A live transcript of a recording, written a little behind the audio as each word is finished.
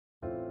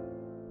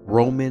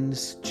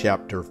Romans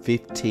chapter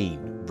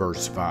 15,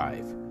 verse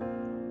 5.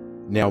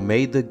 Now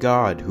may the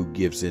God who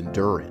gives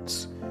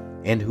endurance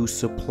and who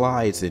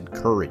supplies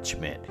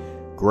encouragement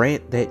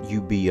grant that you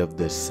be of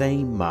the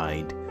same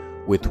mind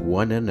with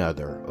one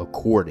another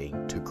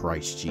according to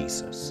Christ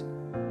Jesus.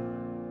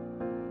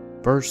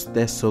 1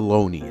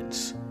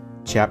 Thessalonians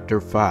chapter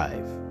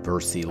 5,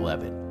 verse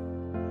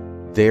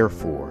 11.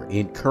 Therefore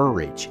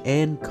encourage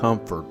and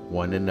comfort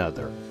one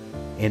another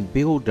and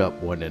build up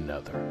one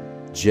another,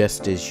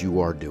 just as you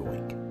are doing.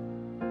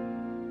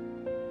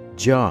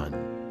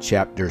 John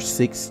chapter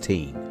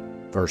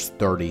 16, verse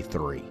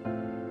 33.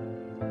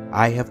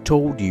 I have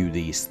told you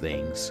these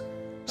things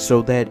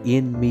so that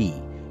in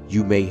me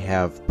you may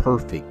have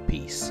perfect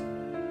peace.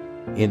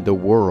 In the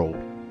world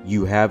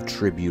you have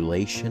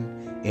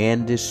tribulation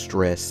and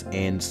distress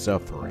and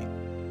suffering.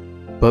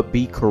 But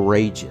be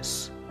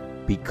courageous,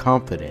 be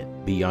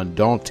confident, be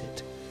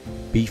undaunted,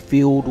 be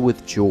filled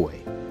with joy.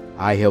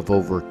 I have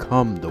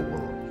overcome the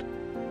world.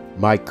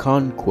 My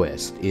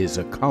conquest is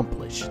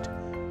accomplished,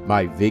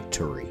 my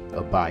victory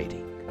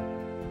abiding.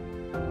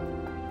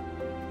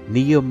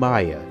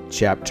 Nehemiah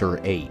chapter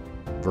 8,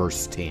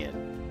 verse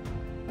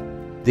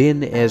 10.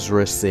 Then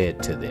Ezra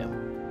said to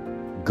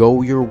them,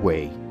 Go your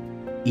way,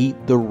 eat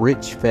the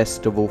rich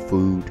festival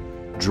food,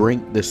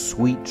 drink the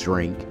sweet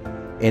drink,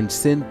 and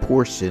send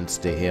portions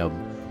to him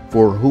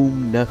for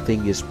whom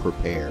nothing is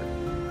prepared.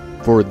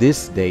 For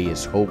this day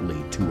is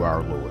holy to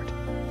our Lord.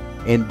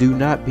 And do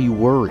not be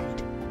worried,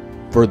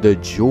 for the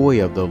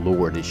joy of the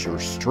Lord is your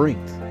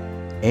strength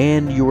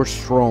and your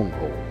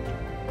stronghold.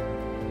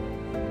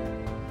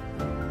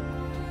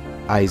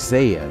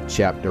 Isaiah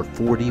chapter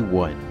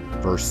 41,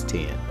 verse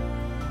 10.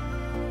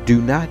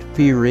 Do not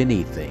fear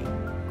anything,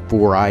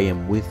 for I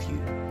am with you.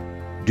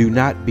 Do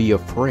not be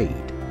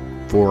afraid,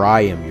 for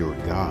I am your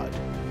God.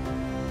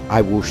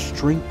 I will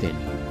strengthen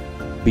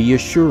you. Be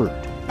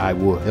assured, I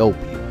will help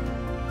you.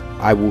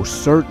 I will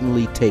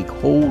certainly take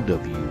hold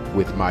of you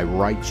with my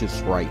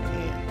righteous right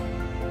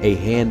hand, a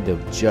hand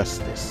of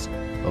justice,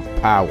 of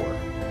power,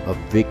 of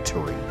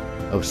victory,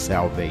 of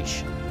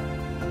salvation.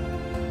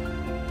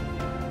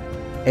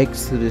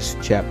 Exodus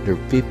chapter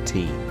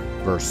 15,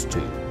 verse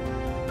 2.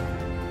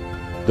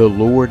 The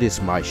Lord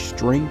is my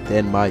strength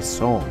and my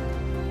song,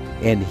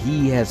 and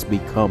he has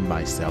become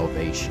my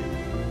salvation.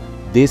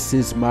 This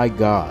is my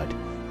God,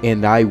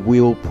 and I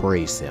will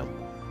praise him,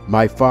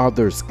 my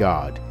father's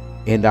God,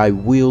 and I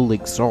will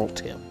exalt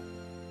him.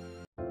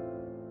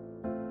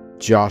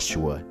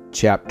 Joshua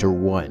chapter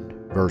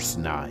 1, verse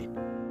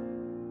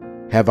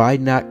 9. Have I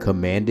not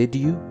commanded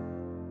you?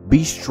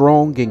 Be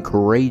strong and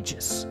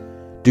courageous.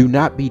 Do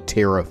not be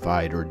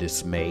terrified or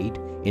dismayed,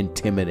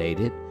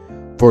 intimidated,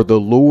 for the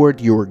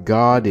Lord your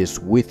God is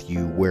with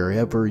you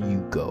wherever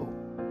you go.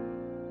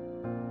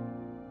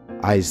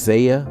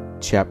 Isaiah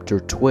chapter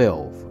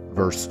 12,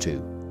 verse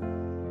 2.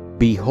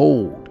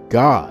 Behold,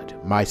 God,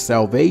 my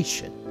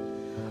salvation.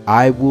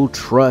 I will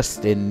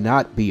trust and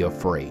not be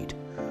afraid,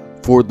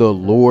 for the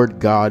Lord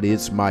God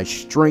is my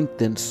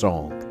strength and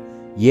song.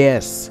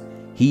 Yes,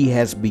 he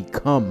has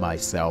become my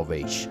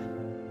salvation.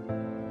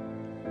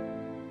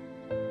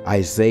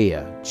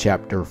 Isaiah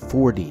chapter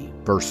 40,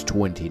 verse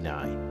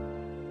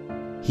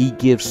 29. He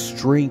gives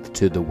strength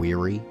to the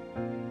weary,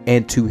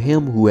 and to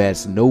him who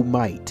has no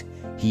might,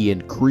 he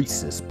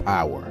increases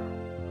power.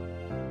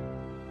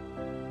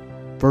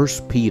 1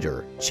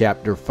 Peter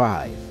chapter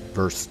 5,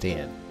 verse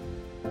 10.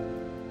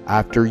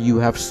 After you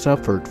have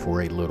suffered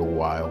for a little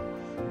while,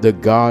 the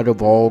God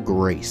of all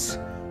grace,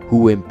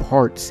 who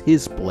imparts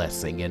his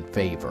blessing and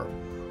favor,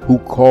 who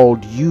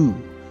called you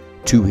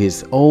to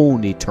his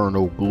own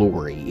eternal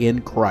glory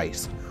in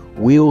Christ,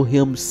 will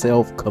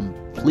himself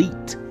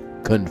complete,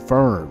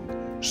 confirm,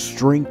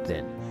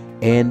 strengthen,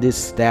 and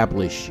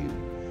establish you,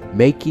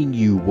 making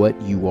you what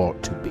you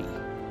ought to be.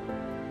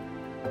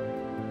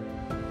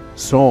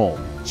 Psalm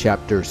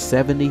chapter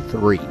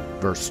 73,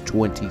 verse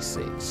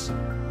 26.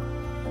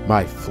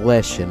 My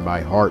flesh and my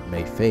heart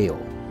may fail,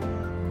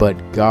 but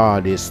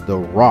God is the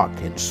rock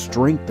and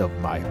strength of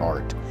my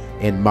heart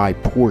and my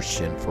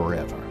portion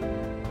forever.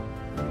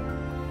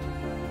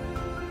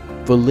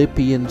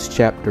 Philippians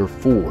chapter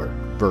 4,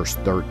 verse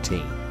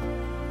 13.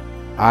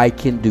 I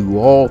can do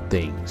all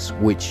things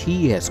which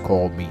he has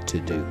called me to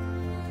do,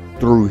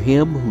 through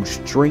him who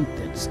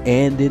strengthens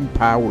and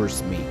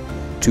empowers me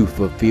to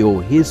fulfill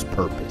his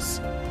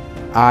purpose.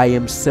 I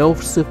am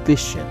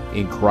self-sufficient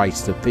in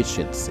Christ's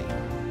sufficiency.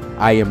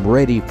 I am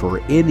ready for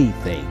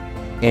anything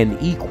and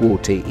equal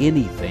to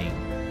anything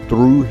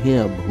through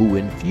him who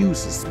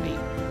infuses me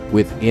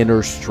with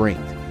inner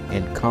strength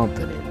and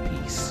confident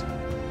peace.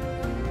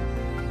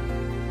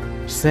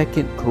 2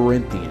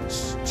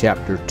 Corinthians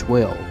chapter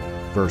 12,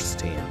 verse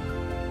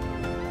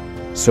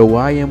 10. So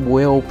I am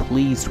well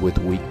pleased with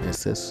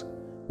weaknesses,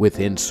 with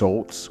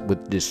insults,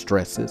 with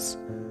distresses,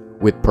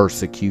 with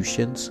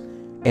persecutions,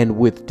 and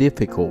with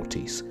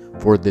difficulties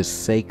for the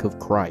sake of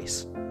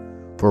Christ.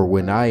 For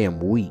when I am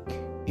weak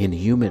in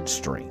human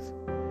strength,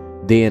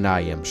 then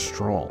I am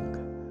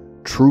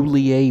strong,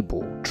 truly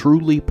able,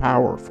 truly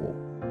powerful,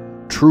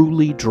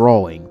 truly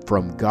drawing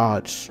from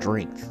God's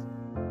strength.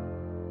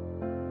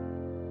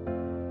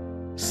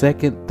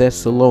 2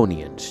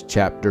 Thessalonians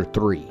chapter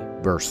 3,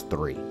 verse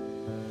 3.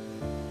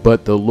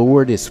 But the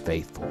Lord is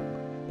faithful,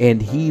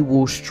 and He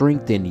will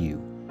strengthen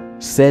you,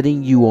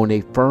 setting you on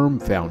a firm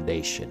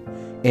foundation,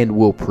 and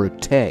will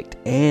protect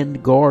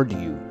and guard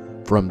you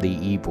from the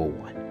evil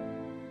one.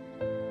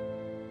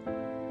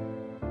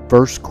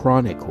 1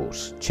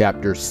 Chronicles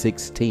chapter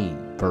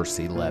 16, verse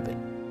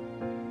 11.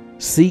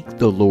 Seek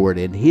the Lord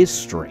in His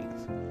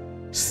strength.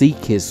 Seek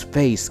His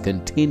face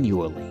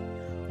continually,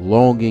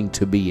 longing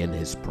to be in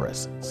His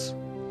presence.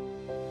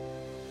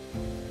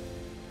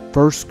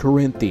 1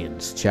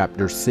 Corinthians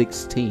chapter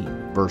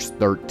 16, verse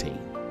 13.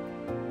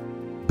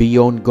 Be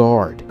on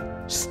guard,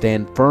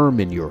 stand firm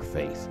in your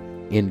faith,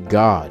 in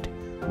God,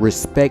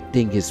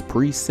 respecting His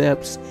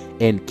precepts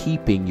and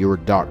keeping your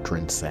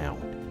doctrine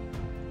sound.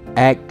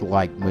 Act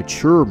like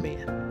mature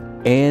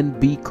men and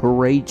be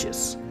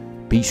courageous.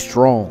 Be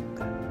strong.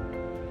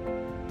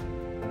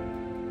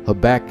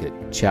 Habakkuk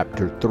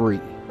chapter 3,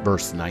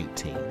 verse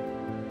 19.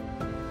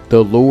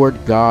 The Lord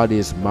God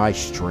is my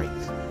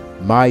strength,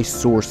 my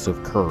source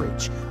of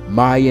courage,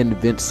 my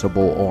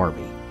invincible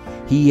army.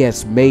 He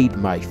has made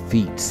my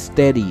feet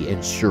steady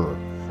and sure,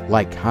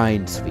 like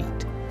hinds'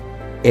 feet,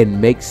 and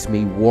makes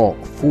me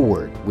walk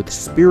forward with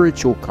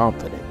spiritual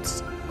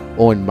confidence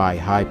on my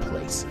high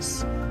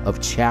places of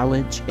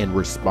challenge and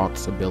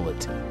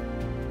responsibility.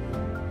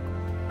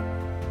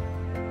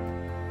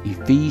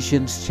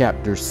 Ephesians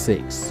chapter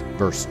 6,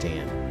 verse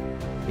 10.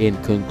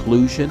 In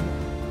conclusion,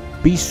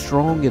 be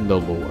strong in the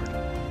Lord.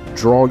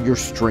 Draw your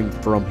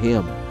strength from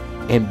Him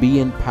and be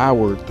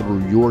empowered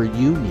through your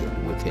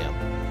union with Him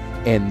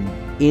and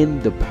in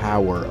the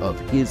power of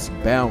His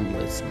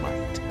boundless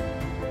might.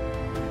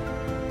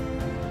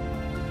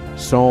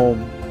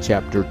 Psalm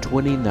chapter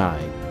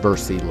 29,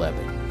 verse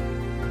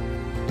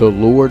 11. The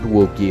Lord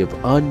will give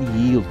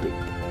unyielding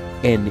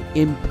and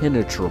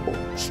impenetrable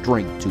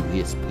strength to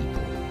His people.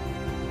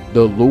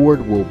 The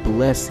Lord will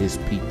bless His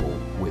people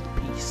with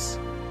peace.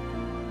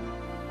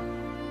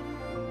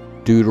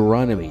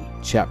 Deuteronomy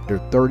chapter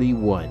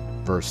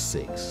 31, verse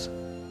 6.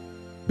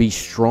 Be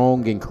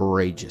strong and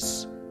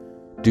courageous.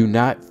 Do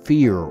not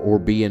fear or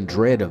be in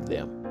dread of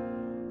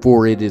them,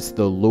 for it is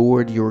the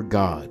Lord your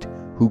God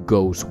who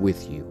goes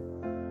with you.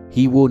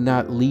 He will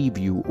not leave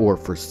you or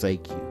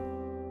forsake you.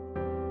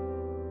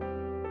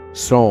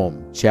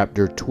 Psalm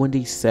chapter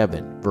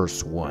 27,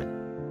 verse 1.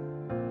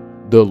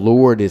 The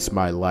Lord is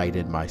my light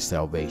and my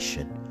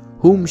salvation.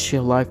 Whom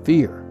shall I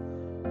fear?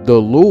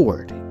 The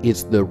Lord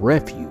is the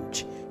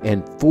refuge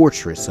and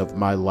fortress of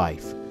my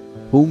life.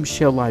 Whom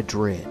shall I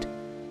dread?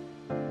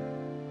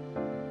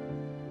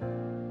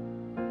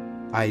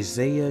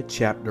 Isaiah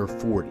chapter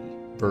 40,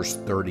 verse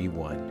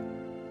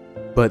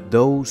 31. But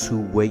those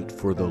who wait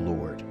for the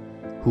Lord,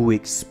 who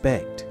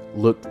expect,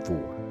 look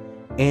for,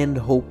 and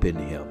hope in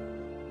Him,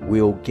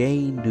 will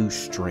gain new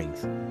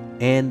strength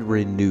and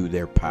renew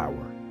their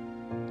power.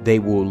 They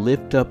will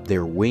lift up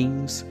their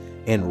wings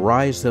and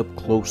rise up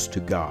close to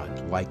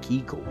God like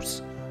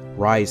eagles,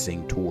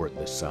 rising toward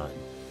the sun.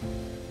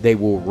 They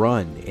will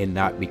run and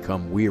not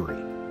become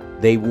weary.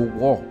 They will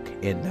walk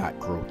and not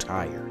grow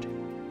tired.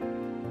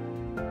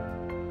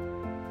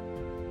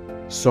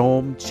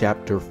 Psalm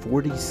chapter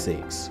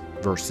 46,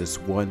 verses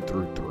 1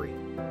 through 3.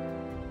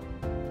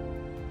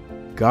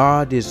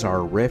 God is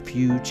our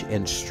refuge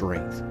and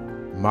strength,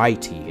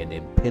 mighty and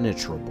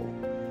impenetrable,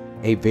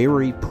 a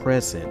very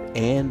present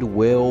and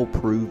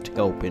well-proved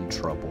help in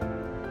trouble.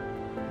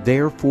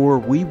 Therefore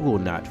we will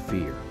not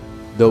fear,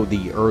 though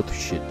the earth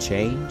should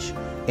change,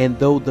 and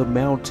though the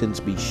mountains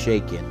be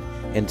shaken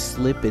and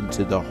slip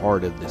into the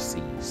heart of the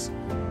seas,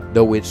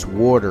 though its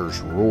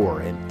waters roar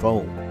and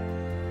foam,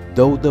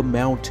 though the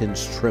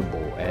mountains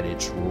tremble at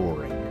its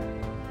roaring.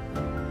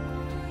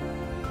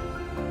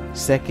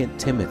 2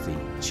 Timothy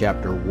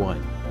chapter 1,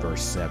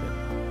 verse 7.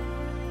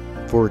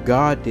 For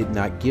God did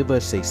not give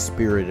us a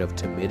spirit of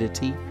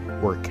timidity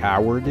or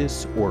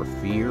cowardice or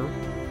fear,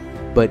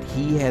 but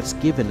He has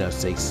given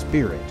us a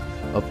spirit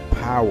of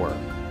power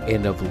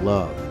and of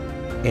love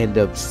and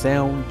of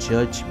sound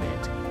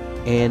judgment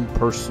and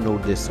personal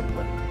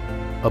discipline,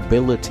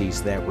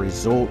 abilities that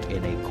result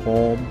in a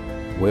calm,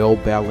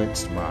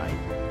 well-balanced mind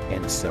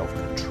and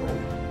self-control.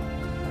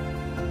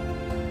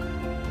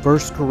 1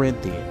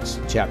 Corinthians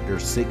chapter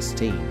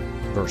 16,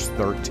 verse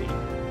 13.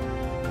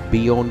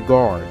 Be on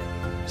guard,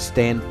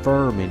 stand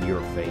firm in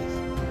your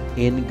faith,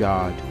 in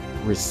God,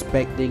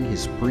 respecting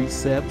His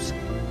precepts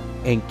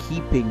and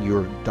keeping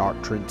your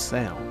doctrine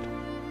sound.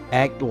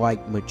 Act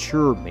like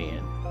mature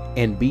men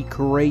and be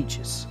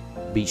courageous,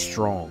 be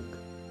strong.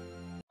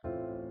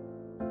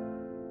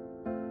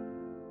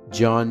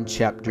 John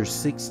chapter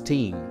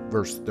 16,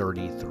 verse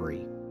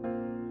 33.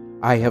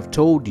 I have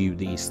told you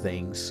these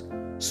things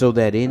so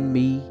that in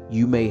me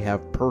you may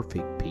have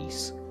perfect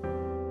peace.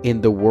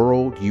 In the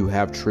world you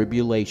have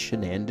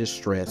tribulation and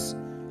distress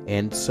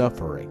and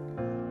suffering,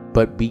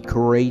 but be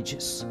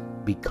courageous,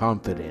 be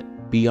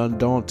confident, be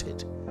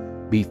undaunted,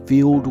 be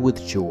filled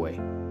with joy.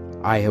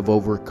 I have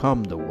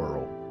overcome the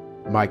world.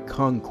 My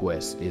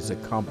conquest is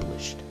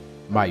accomplished,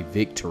 my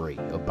victory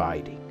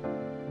abiding.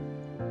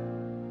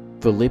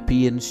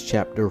 Philippians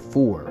chapter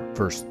 4,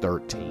 verse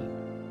 13.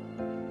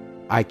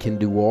 I can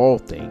do all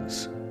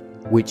things,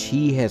 which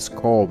he has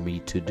called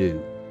me to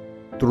do,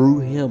 through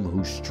him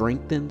who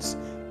strengthens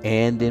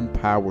and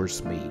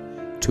empowers me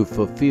to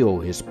fulfill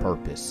his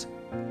purpose.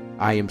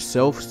 I am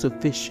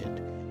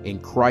self-sufficient in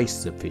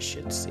Christ's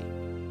sufficiency.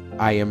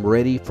 I am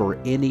ready for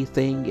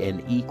anything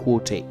and equal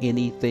to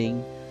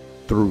anything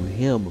through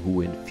him who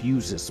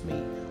infuses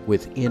me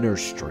with inner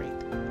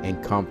strength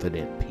and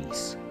confident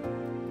peace.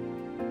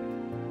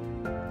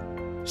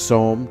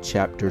 Psalm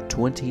chapter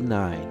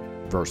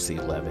 29, verse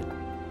 11.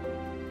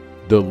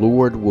 The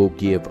Lord will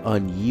give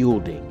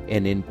unyielding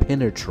and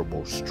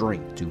impenetrable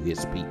strength to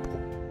his people.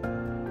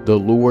 The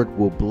Lord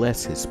will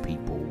bless his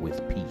people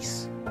with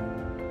peace.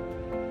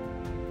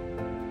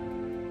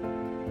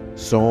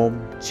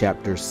 Psalm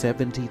chapter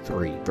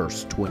 73,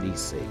 verse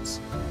 26.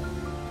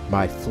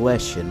 My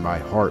flesh and my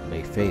heart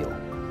may fail.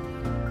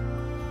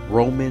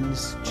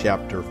 Romans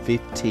chapter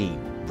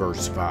 15,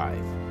 verse 5.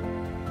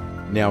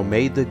 Now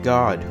may the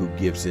God who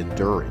gives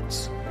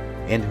endurance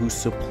and who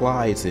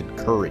supplies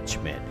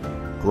encouragement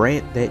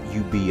grant that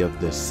you be of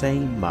the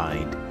same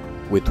mind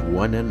with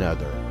one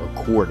another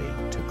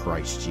according to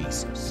Christ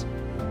Jesus.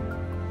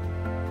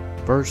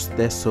 1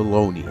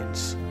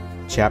 Thessalonians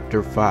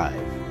chapter 5,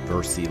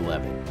 verse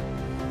 11.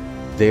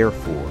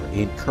 Therefore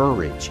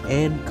encourage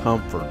and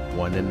comfort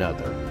one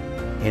another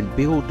and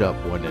build up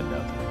one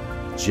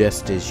another,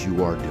 just as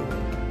you are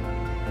doing.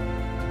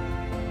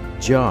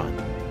 John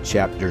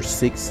chapter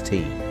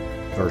 16,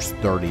 verse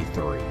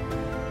 33.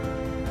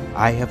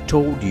 I have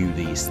told you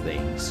these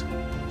things,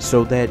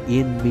 so that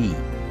in me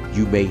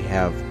you may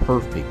have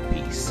perfect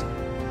peace.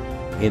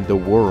 In the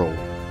world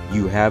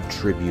you have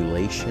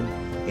tribulation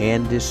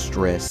and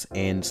distress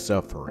and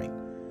suffering.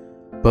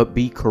 But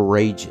be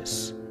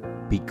courageous,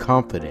 be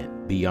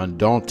confident, be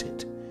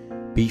undaunted,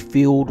 be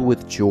filled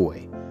with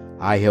joy.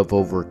 I have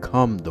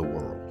overcome the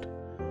world.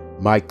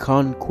 My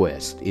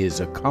conquest is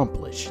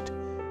accomplished,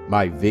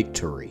 my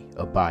victory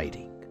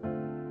abiding.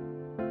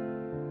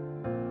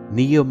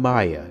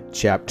 Nehemiah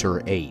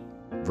chapter 8,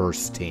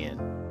 verse 10.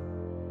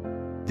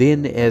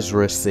 Then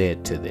Ezra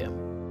said to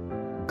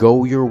them,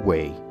 Go your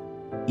way,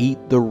 eat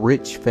the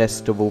rich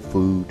festival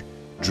food,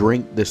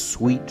 drink the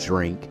sweet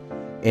drink,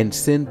 and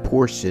send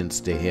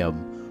portions to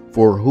him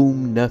for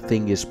whom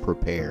nothing is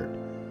prepared.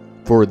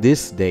 For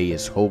this day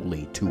is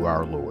holy to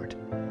our Lord.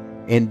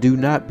 And do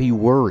not be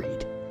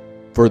worried,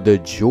 for the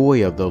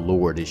joy of the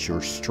Lord is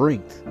your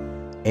strength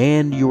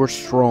and your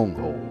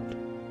stronghold.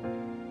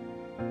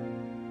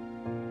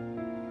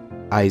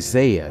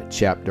 Isaiah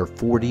chapter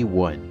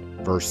 41,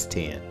 verse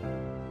 10.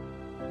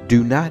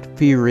 Do not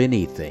fear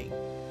anything,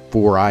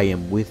 for I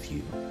am with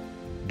you.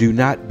 Do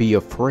not be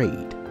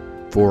afraid,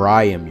 for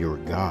I am your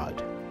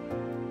God.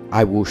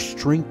 I will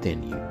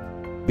strengthen you.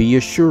 Be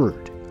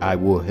assured, I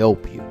will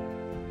help you.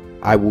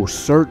 I will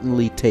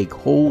certainly take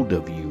hold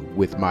of you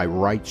with my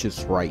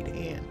righteous right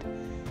hand,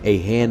 a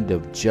hand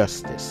of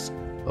justice,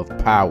 of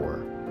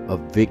power, of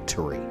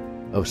victory,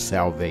 of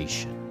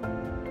salvation.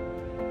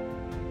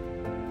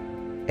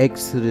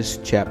 Exodus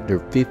chapter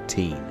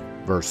 15,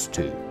 verse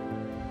 2.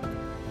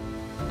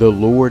 The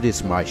Lord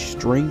is my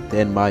strength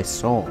and my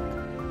song,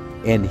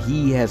 and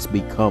he has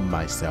become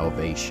my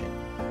salvation.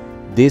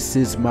 This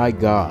is my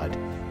God,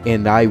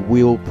 and I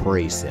will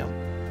praise him,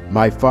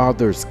 my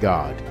Father's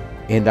God,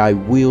 and I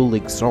will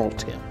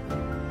exalt him.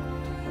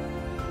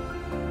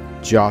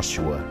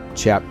 Joshua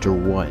chapter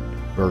 1,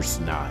 verse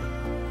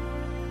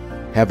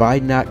 9. Have I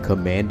not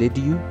commanded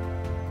you?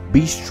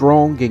 Be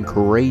strong and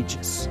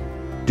courageous.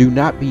 Do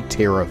not be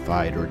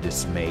terrified or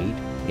dismayed,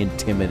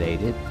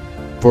 intimidated,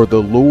 for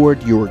the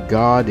Lord your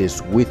God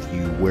is with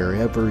you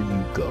wherever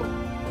you go.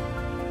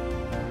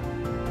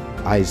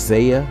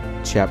 Isaiah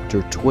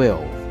chapter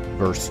 12,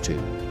 verse 2.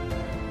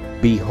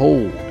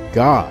 Behold,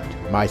 God,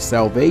 my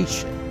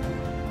salvation.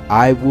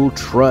 I will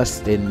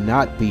trust and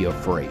not be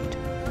afraid,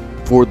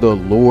 for the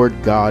Lord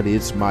God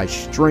is my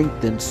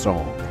strength and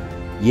song.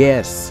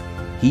 Yes,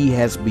 he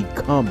has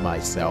become my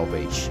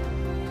salvation.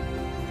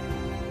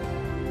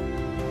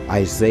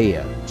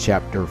 Isaiah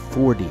chapter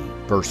 40,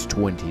 verse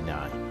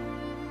 29.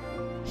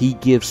 He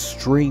gives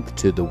strength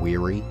to the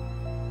weary,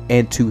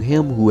 and to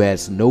him who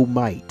has no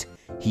might,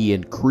 he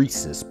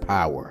increases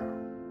power.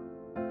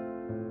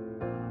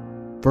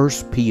 1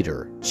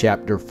 Peter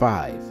chapter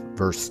 5,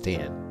 verse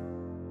 10.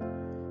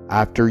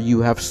 After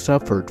you have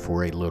suffered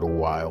for a little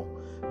while,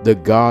 the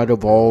God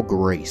of all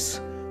grace,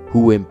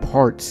 who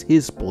imparts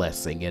his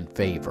blessing and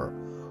favor,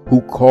 who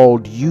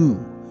called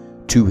you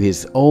to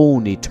his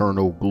own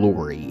eternal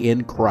glory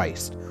in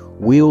Christ,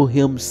 will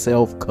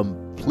himself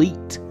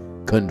complete,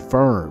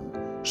 confirm,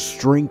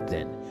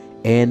 strengthen,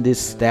 and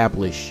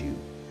establish you,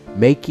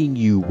 making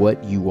you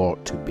what you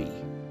ought to be.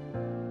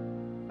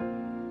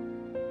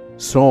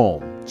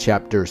 Psalm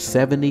chapter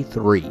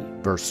 73,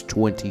 verse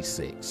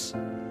 26.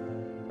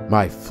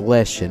 My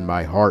flesh and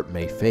my heart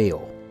may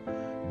fail,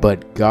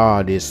 but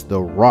God is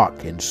the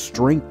rock and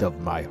strength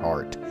of my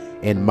heart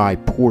and my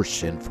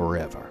portion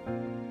forever.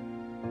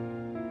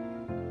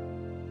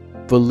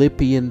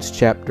 Philippians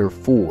chapter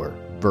 4,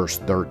 verse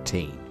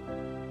 13.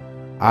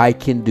 I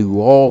can do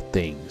all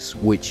things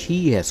which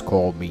He has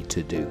called me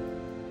to do,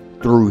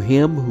 through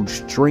Him who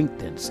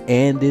strengthens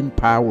and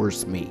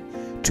empowers me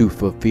to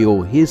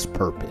fulfill His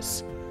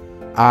purpose.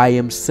 I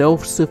am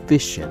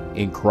self-sufficient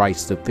in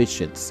Christ's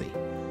sufficiency.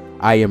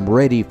 I am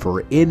ready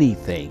for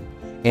anything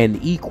and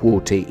equal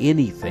to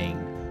anything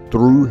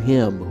through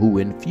Him who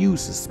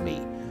infuses me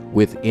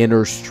with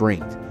inner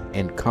strength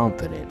and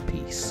confident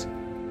peace.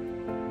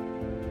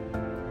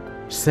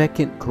 2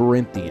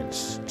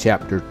 Corinthians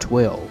chapter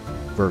 12,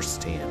 verse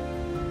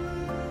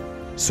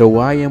 10. So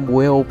I am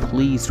well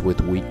pleased with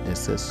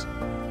weaknesses,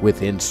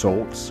 with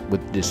insults,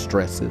 with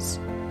distresses,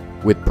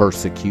 with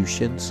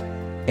persecutions,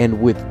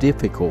 and with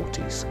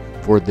difficulties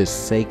for the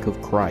sake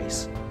of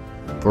Christ.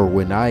 For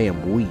when I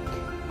am weak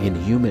in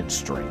human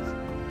strength,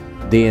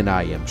 then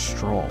I am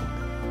strong,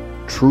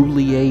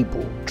 truly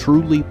able,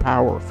 truly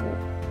powerful,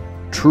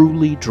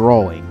 truly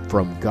drawing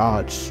from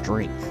God's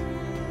strength.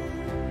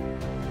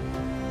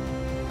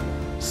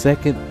 2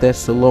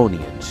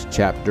 Thessalonians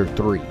chapter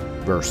 3,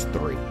 verse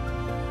 3.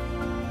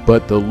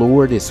 But the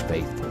Lord is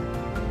faithful,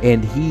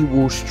 and He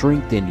will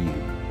strengthen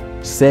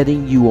you,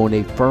 setting you on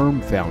a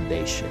firm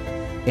foundation,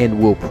 and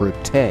will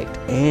protect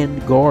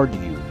and guard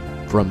you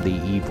from the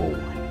evil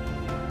one.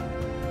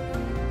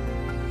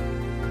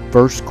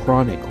 1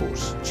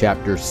 Chronicles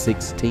chapter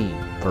 16,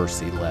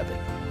 verse 11.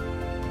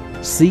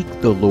 Seek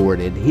the Lord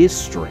in His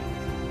strength.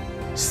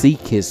 Seek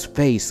His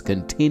face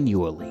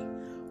continually,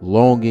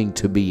 longing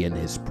to be in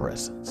His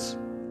presence.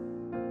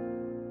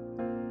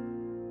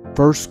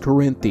 1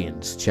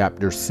 Corinthians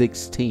chapter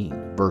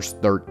 16, verse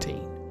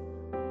 13.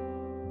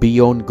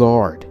 Be on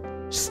guard,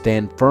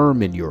 stand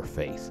firm in your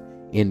faith,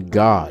 in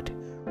God,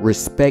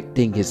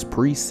 respecting His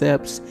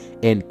precepts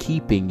and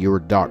keeping your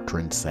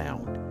doctrine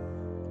sound.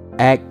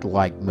 Act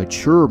like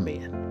mature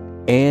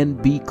men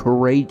and be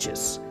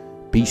courageous.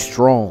 Be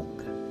strong.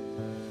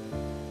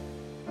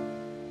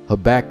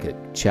 Habakkuk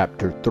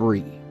chapter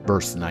 3,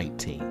 verse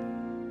 19.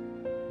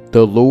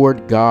 The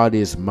Lord God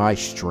is my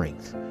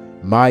strength,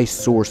 my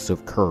source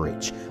of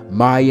courage,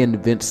 my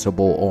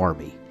invincible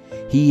army.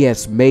 He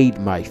has made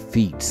my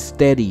feet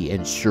steady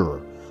and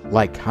sure,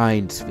 like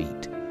hinds'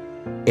 feet,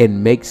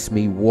 and makes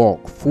me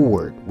walk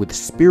forward with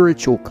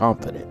spiritual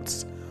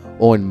confidence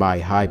on my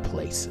high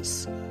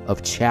places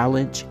of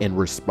challenge and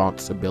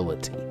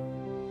responsibility.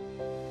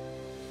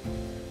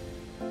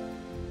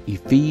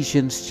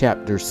 Ephesians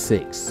chapter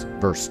 6,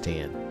 verse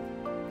 10.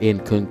 In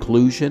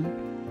conclusion,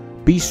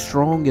 be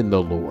strong in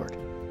the Lord.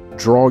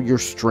 Draw your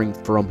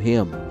strength from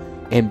Him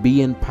and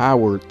be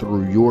empowered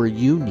through your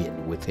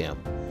union with Him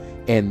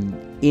and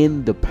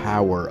in the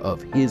power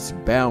of His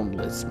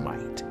boundless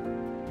might.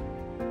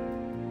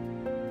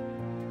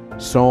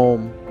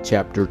 Psalm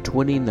chapter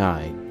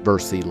 29,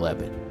 verse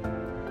 11.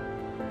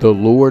 The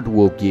Lord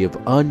will give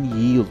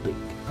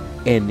unyielding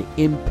and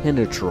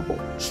impenetrable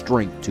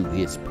strength to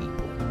His people.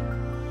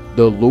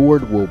 The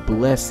Lord will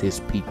bless His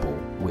people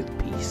with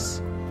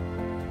peace.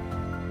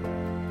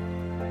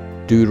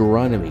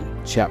 Deuteronomy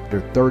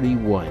chapter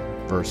 31,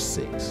 verse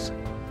 6.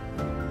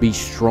 Be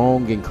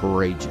strong and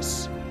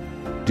courageous.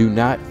 Do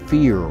not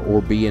fear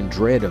or be in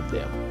dread of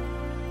them,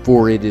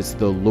 for it is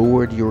the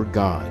Lord your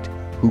God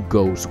who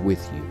goes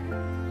with you.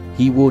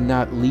 He will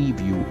not leave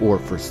you or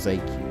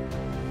forsake you.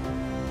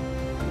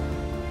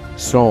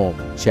 Psalm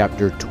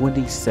chapter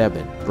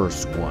 27,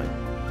 verse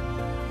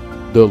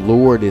 1. The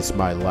Lord is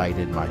my light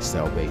and my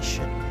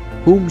salvation.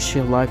 Whom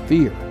shall I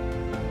fear?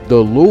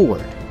 The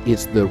Lord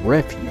is the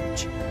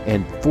refuge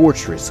and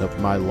fortress of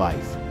my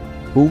life.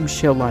 Whom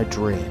shall I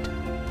dread?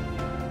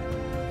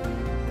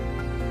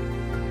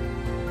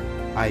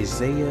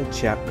 Isaiah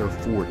chapter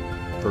 40,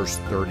 verse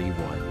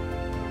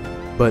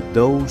 31. But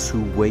those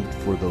who wait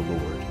for the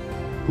Lord,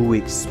 who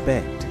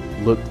expect,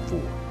 look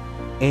for,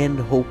 and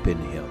hope in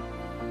Him,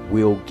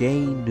 will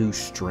gain new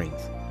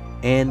strength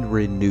and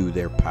renew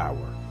their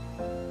power.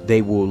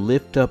 They will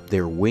lift up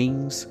their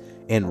wings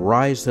and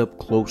rise up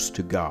close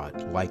to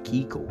God like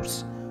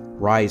eagles,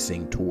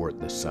 rising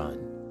toward the sun.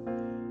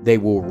 They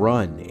will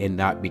run and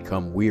not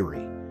become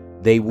weary.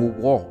 They will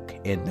walk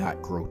and not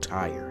grow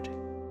tired.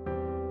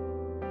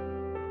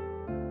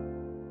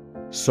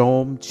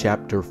 Psalm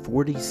chapter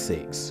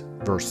 46,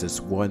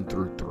 verses 1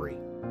 through 3.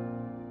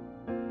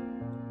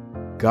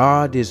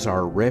 God is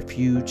our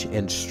refuge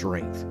and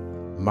strength,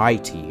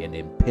 mighty and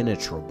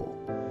impenetrable,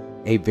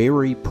 a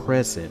very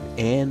present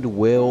and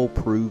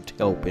well-proved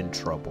help in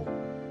trouble.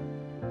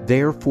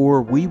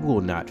 Therefore we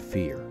will not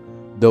fear,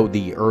 though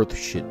the earth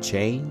should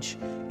change,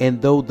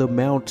 and though the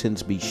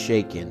mountains be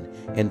shaken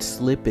and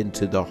slip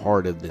into the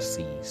heart of the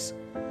seas,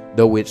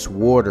 though its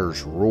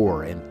waters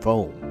roar and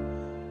foam,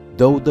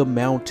 though the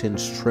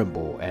mountains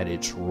tremble at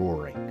its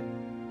roaring.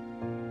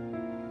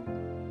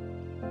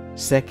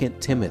 2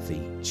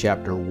 Timothy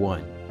chapter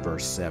 1,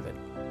 verse 7.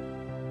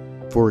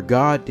 For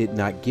God did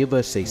not give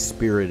us a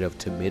spirit of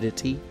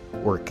timidity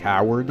or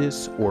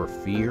cowardice or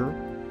fear,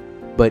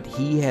 but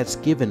He has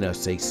given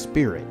us a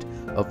spirit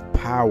of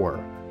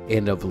power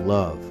and of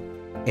love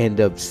and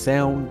of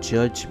sound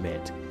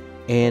judgment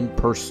and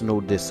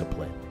personal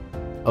discipline,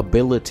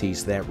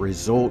 abilities that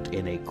result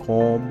in a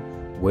calm,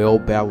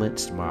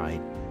 well-balanced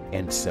mind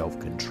and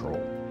self-control.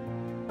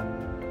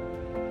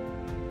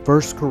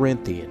 1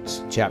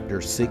 Corinthians chapter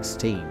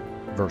 16,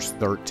 verse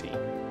 13.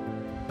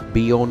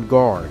 Be on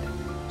guard,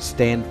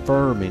 stand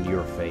firm in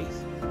your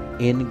faith,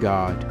 in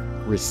God,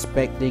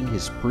 respecting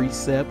His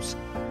precepts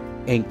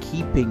and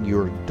keeping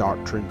your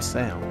doctrine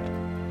sound.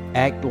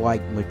 Act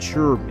like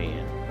mature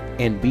men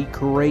and be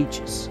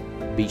courageous,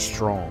 be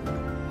strong.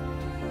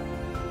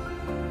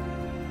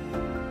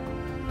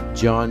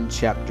 John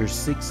chapter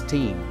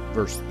 16,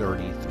 verse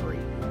 33.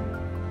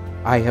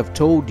 I have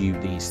told you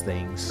these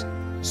things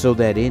so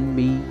that in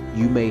me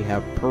you may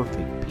have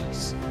perfect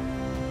peace.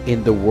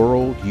 In the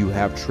world you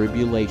have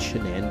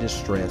tribulation and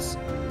distress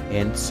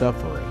and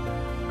suffering.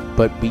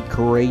 But be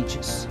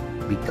courageous,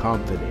 be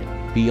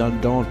confident, be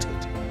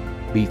undaunted,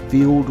 be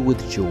filled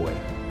with joy.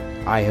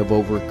 I have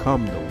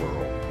overcome the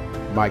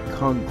world. My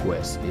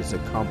conquest is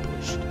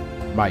accomplished,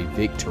 my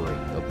victory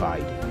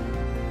abiding.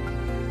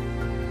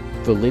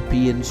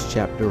 Philippians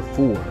chapter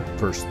 4,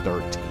 verse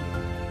 13.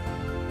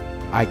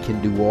 I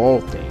can do all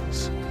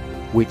things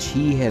which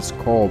He has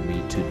called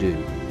me to do,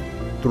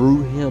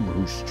 through Him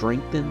who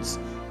strengthens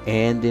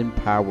and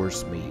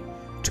empowers me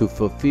to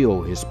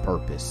fulfill His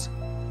purpose.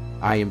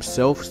 I am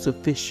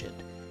self-sufficient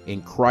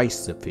in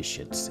Christ's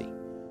sufficiency.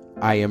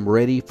 I am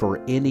ready for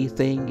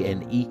anything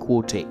and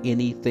equal to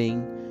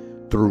anything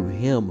through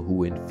Him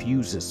who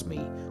infuses me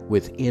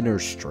with inner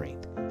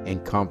strength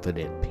and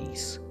confident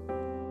peace.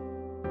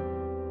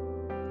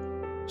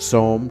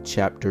 Psalm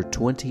chapter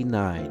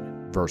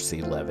 29, verse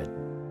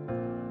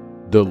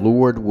 11. The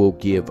Lord will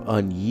give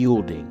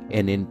unyielding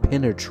and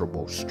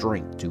impenetrable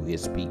strength to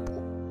His people.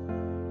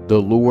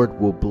 The Lord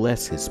will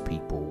bless His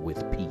people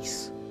with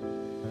peace.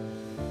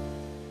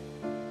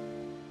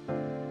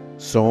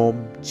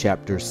 Psalm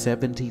chapter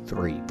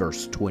 73,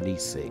 verse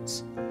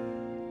 26.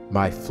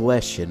 My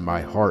flesh and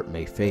my heart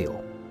may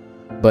fail,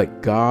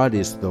 but God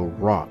is the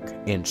rock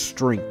and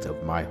strength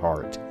of my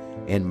heart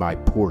and my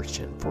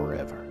portion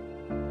forever.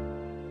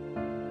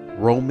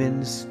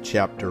 Romans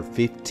chapter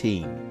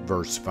 15,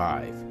 verse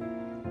 5.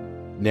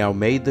 Now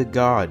may the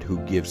God who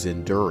gives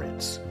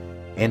endurance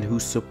and who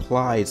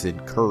supplies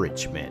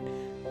encouragement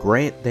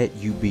grant that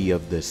you be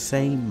of the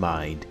same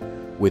mind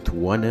with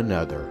one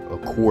another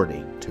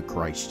according to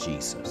Christ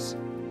Jesus.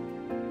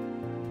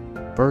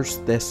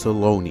 1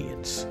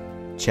 Thessalonians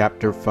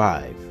chapter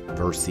 5,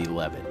 verse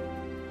 11.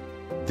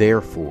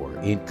 Therefore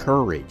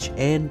encourage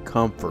and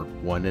comfort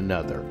one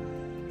another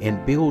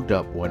and build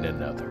up one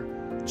another,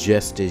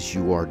 just as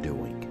you are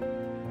doing.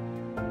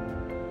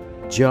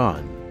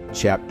 John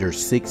chapter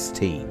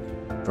 16,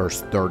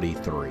 verse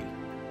 33.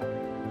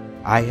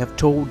 I have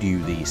told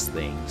you these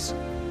things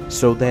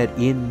so that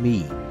in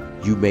me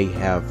you may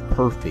have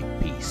perfect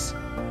peace.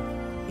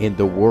 In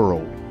the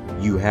world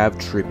you have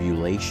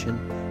tribulation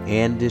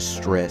and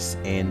distress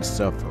and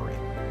suffering.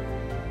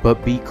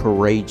 But be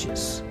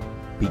courageous,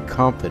 be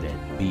confident,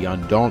 be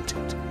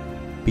undaunted,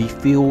 be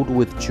filled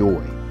with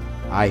joy.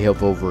 I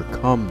have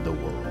overcome the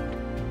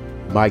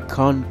world. My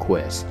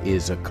conquest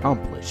is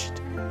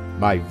accomplished,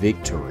 my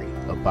victory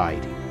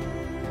abiding.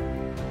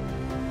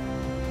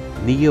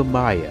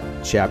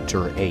 Nehemiah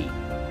chapter 8,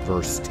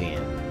 verse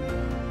 10.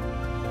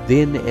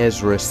 Then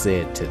Ezra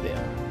said to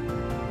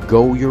them,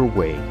 Go your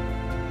way,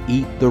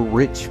 eat the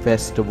rich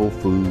festival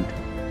food,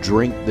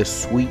 drink the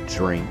sweet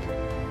drink,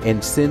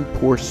 and send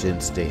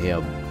portions to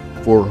him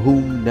for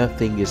whom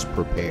nothing is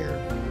prepared.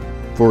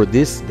 For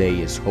this day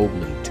is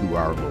holy to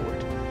our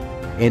Lord.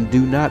 And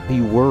do not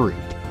be worried,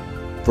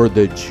 for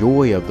the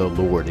joy of the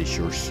Lord is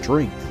your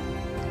strength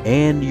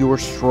and your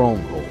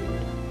stronghold.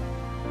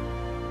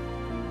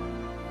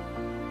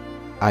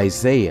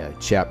 Isaiah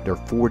chapter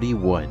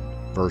 41,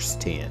 verse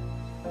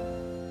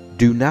 10.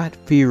 Do not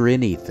fear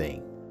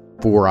anything,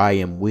 for I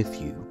am with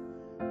you.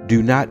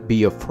 Do not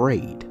be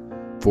afraid,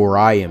 for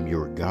I am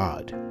your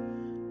God.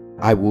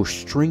 I will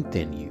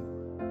strengthen you.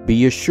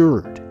 Be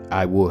assured,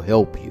 I will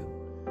help you.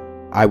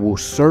 I will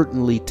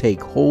certainly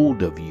take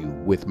hold of you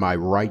with my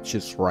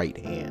righteous right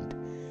hand,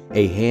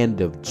 a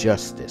hand of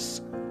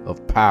justice,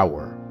 of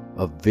power,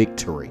 of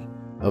victory,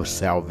 of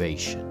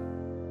salvation.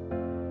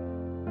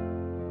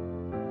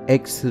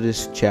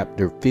 Exodus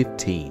chapter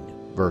 15,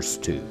 verse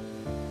 2.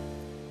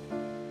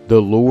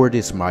 The Lord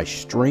is my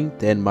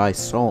strength and my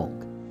song,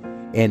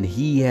 and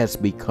He has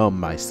become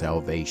my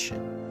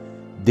salvation.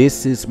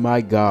 This is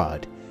my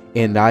God,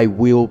 and I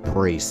will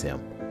praise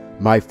Him,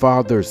 my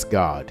Father's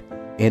God,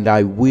 and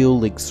I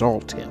will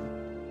exalt Him.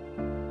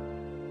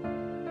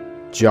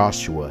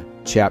 Joshua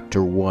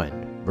chapter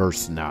 1,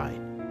 verse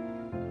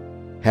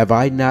 9. Have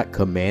I not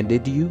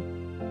commanded you?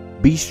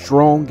 Be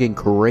strong and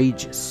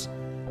courageous.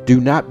 Do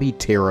not be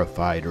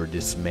terrified or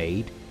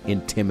dismayed,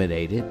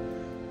 intimidated,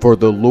 for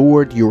the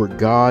Lord your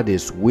God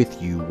is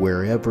with you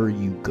wherever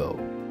you go.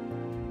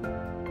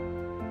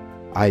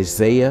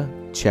 Isaiah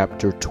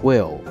chapter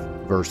 12,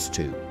 verse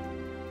 2.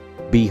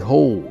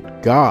 Behold,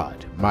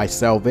 God, my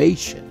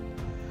salvation.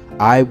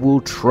 I will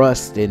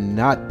trust and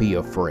not be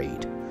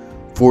afraid,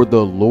 for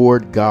the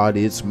Lord God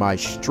is my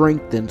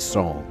strength and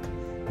song.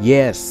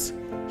 Yes,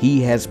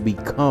 He has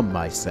become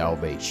my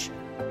salvation.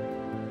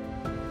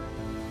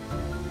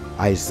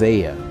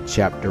 Isaiah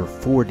chapter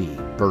 40,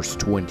 verse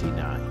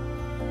 29.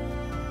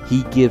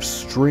 He gives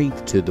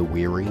strength to the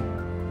weary,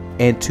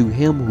 and to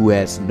him who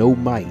has no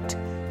might,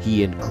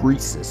 He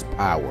increases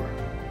power.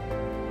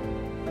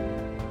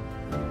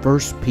 1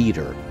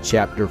 Peter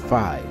chapter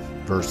 5,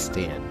 verse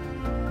 10.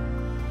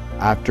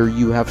 After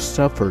you have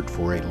suffered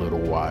for a little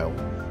while,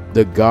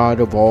 the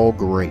God of all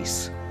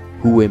grace,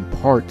 who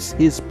imparts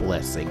His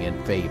blessing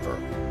and favor,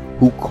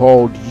 who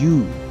called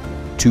you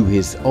to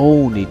His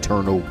own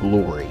eternal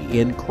glory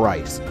in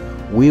Christ,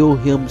 will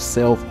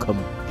Himself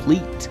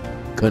complete,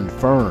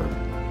 confirm,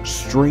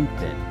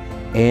 strengthen,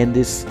 and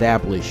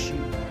establish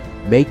you,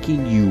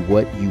 making you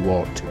what you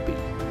ought to be.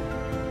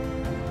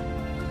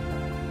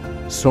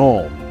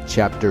 Psalm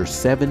chapter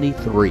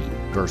 73,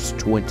 verse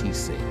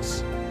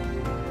 26.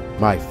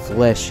 My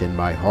flesh and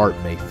my heart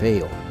may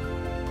fail,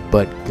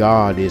 but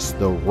God is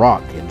the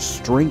rock and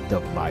strength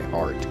of my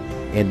heart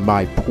and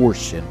my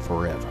portion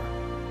forever.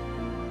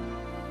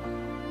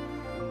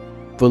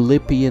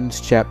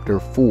 Philippians chapter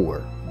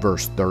 4,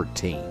 verse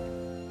 13.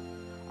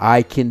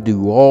 I can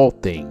do all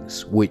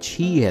things which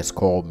He has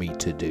called me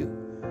to do,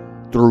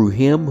 through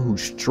Him who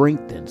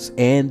strengthens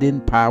and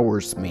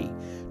empowers me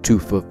to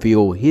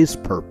fulfill His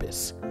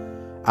purpose.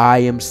 I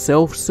am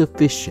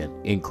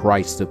self-sufficient in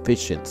Christ's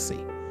sufficiency.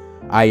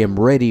 I am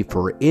ready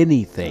for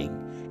anything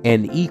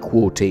and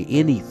equal to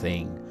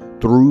anything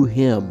through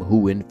Him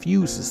who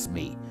infuses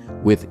me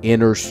with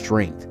inner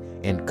strength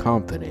and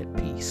confident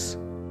peace.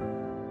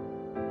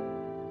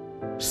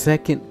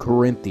 2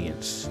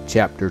 Corinthians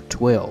chapter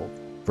 12,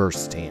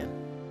 verse 10.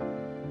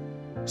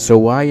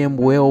 So I am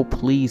well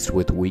pleased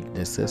with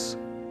weaknesses,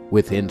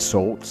 with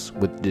insults,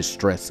 with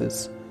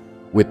distresses,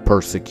 with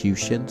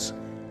persecutions,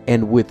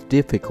 and with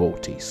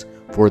difficulties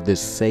for the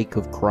sake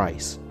of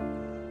Christ.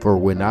 For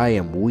when I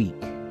am weak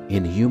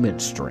in human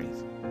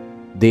strength,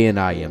 then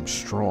I am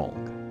strong,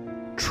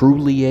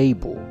 truly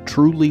able,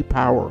 truly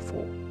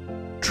powerful,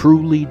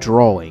 truly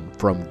drawing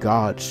from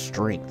God's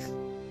strength.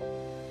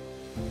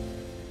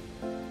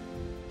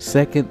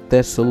 2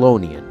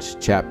 Thessalonians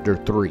chapter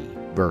 3,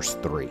 verse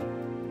 3.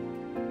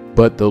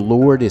 But the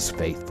Lord is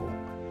faithful,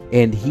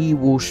 and He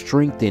will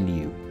strengthen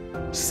you,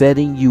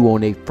 setting you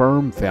on a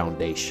firm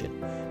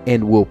foundation,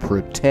 and will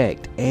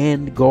protect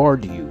and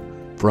guard you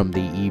from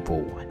the evil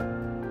one.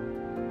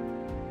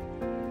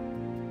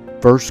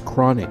 1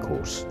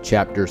 Chronicles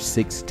chapter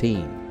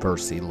 16,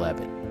 verse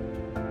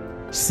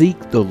 11. Seek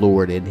the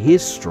Lord in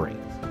His strength.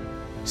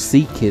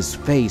 Seek His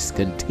face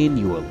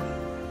continually,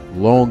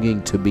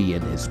 longing to be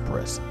in His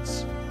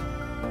presence.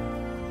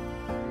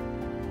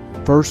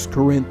 1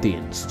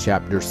 Corinthians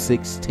chapter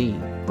 16,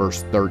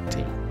 verse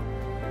 13.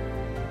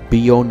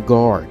 Be on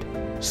guard,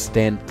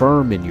 stand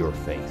firm in your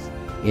faith,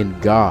 in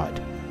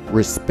God,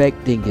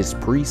 respecting His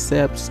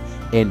precepts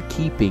and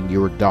keeping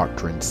your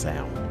doctrine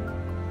sound.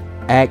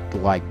 Act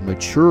like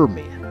mature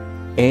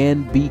men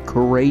and be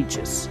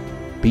courageous.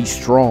 Be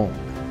strong.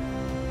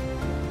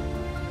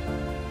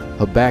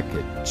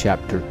 Habakkuk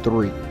chapter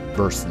 3,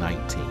 verse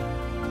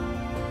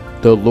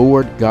 19. The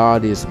Lord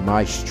God is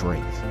my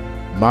strength,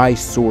 my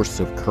source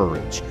of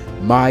courage,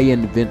 my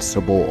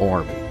invincible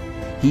army.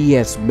 He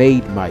has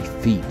made my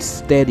feet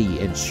steady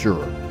and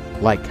sure,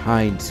 like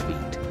hinds'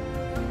 feet,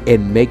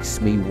 and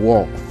makes me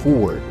walk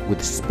forward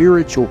with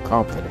spiritual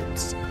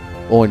confidence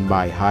on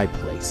my high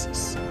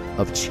places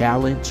of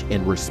challenge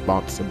and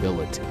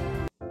responsibility.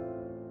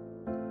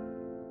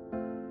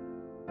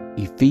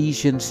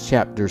 Ephesians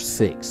chapter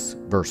 6,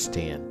 verse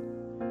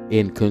 10.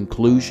 In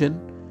conclusion,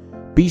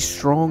 be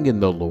strong in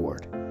the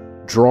Lord.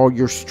 Draw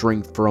your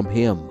strength from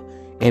Him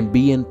and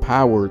be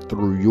empowered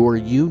through your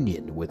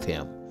union with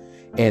Him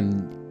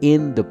and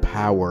in the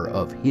power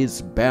of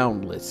His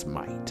boundless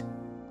might.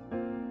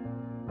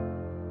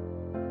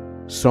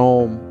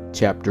 Psalm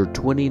chapter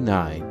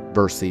 29,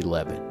 verse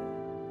 11.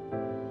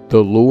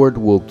 The Lord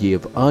will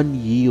give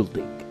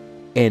unyielding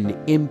and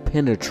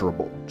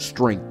impenetrable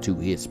strength to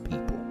His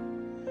people.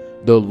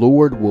 The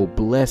Lord will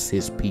bless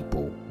His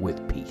people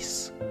with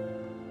peace.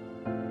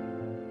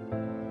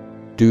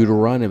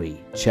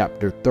 Deuteronomy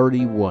chapter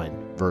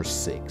 31, verse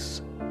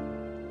 6.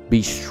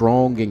 Be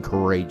strong and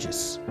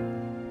courageous.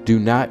 Do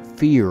not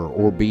fear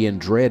or be in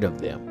dread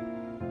of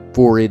them,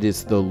 for it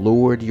is the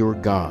Lord your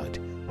God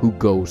who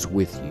goes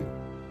with you.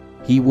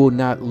 He will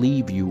not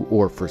leave you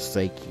or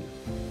forsake you.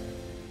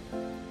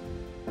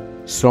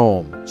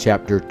 Psalm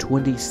chapter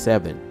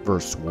 27,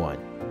 verse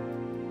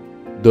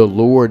 1. The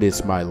Lord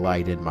is my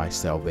light and my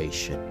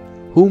salvation.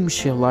 Whom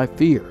shall I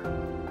fear?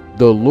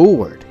 The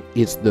Lord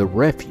is the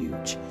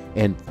refuge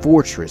and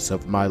fortress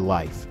of my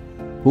life.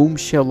 Whom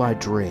shall I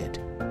dread?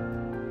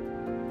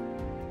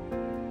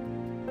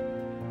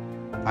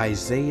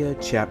 Isaiah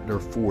chapter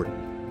 40,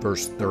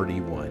 verse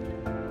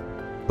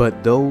 31.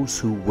 But those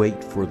who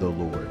wait for the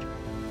Lord,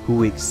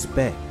 who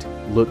expect,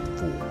 look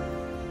for,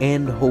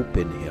 and hope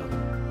in Him,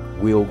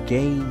 will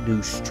gain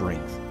new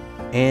strength.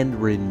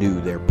 and renew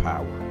their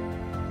power.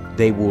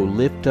 They will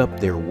lift up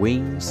their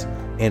wings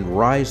and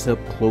rise up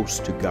close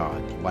to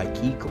God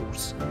like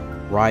eagles,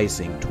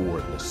 rising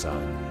toward the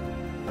sun.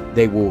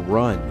 They will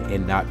run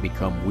and not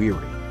become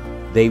weary.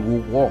 They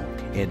will walk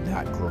and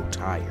not grow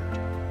tired.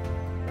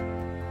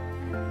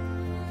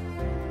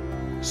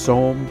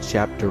 Psalm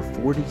chapter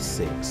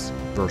 46,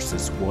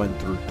 verses 1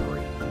 through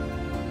 3.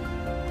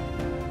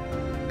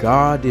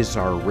 God is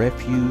our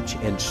refuge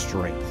and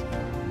strength,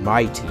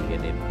 mighty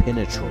and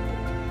impenetrable,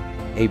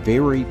 a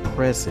very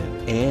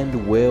present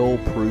and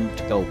well-proved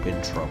help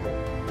in trouble.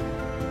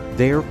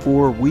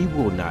 Therefore we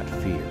will not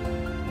fear,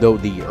 though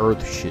the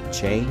earth should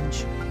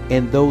change,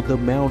 and though the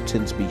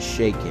mountains be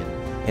shaken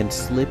and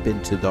slip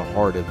into the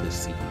heart of the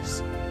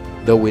seas,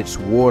 though its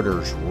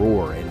waters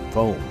roar and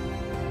foam,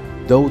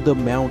 though the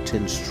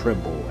mountains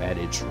tremble at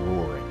its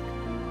roaring.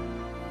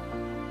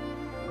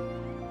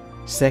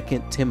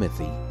 2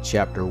 Timothy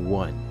chapter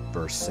 1,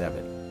 verse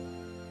 7.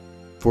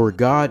 For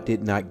God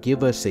did not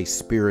give us a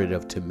spirit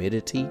of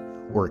timidity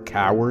or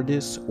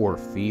cowardice or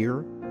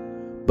fear,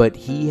 but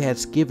He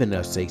has given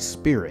us a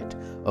spirit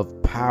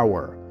of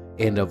power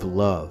and of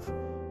love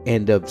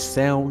and of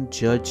sound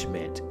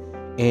judgment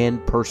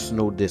and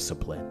personal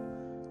discipline,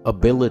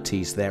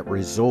 abilities that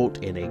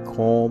result in a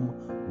calm,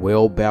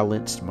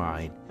 well-balanced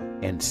mind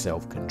and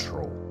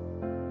self-control.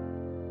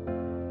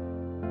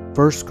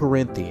 1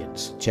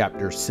 Corinthians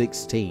chapter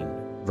 16,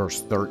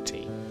 verse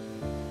 13.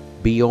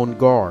 Be on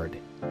guard,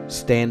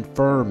 stand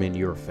firm in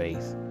your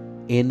faith,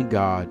 in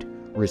God,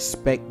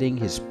 respecting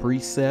His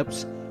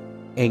precepts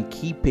and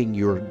keeping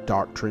your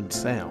doctrine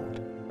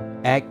sound.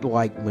 Act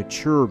like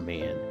mature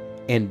men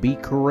and be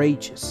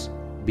courageous,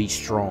 be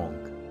strong.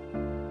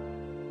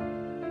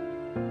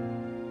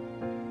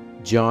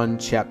 John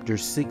chapter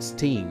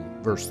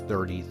 16, verse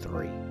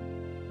 33.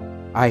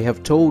 I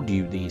have told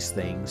you these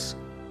things,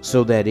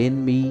 so that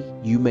in me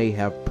you may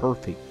have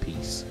perfect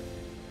peace.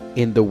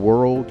 In the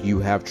world you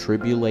have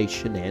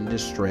tribulation and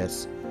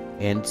distress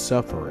and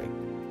suffering.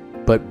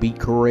 But be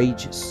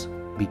courageous,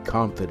 be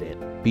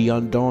confident, be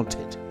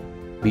undaunted,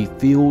 be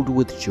filled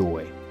with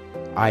joy.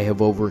 I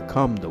have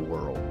overcome the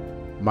world.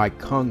 My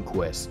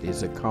conquest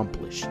is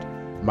accomplished,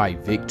 my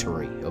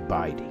victory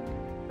abiding.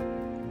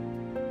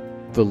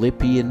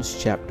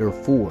 Philippians chapter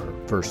 4,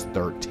 verse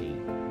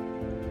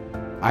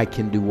 13. I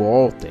can do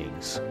all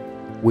things,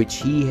 which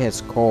He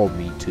has called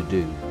me to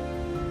do,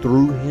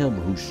 through Him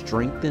who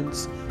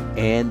strengthens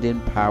and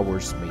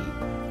empowers me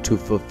to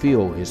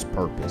fulfill His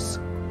purpose.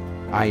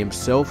 I am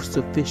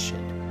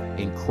self-sufficient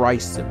in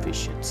Christ's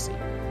sufficiency.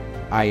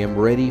 I am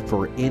ready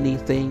for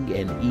anything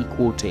and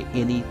equal to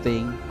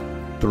anything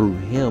through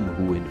Him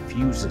who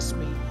infuses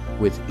me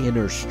with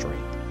inner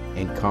strength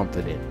and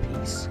confident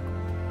peace.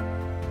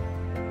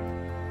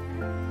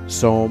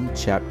 Psalm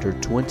chapter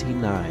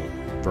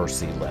 29,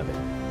 verse 11.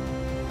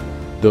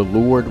 The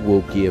Lord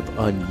will give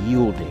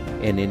unyielding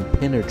and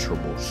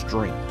impenetrable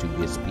strength to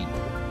His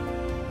people.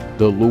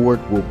 The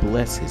Lord will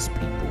bless His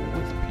people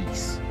with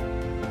peace.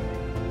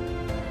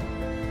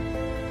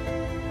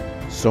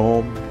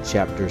 Psalm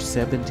chapter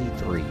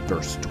 73,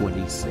 verse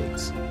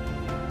 26.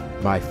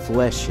 My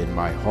flesh and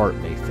my heart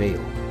may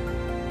fail,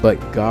 but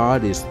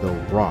God is the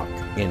rock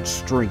and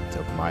strength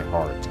of my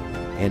heart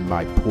and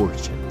my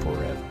portion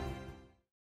forever.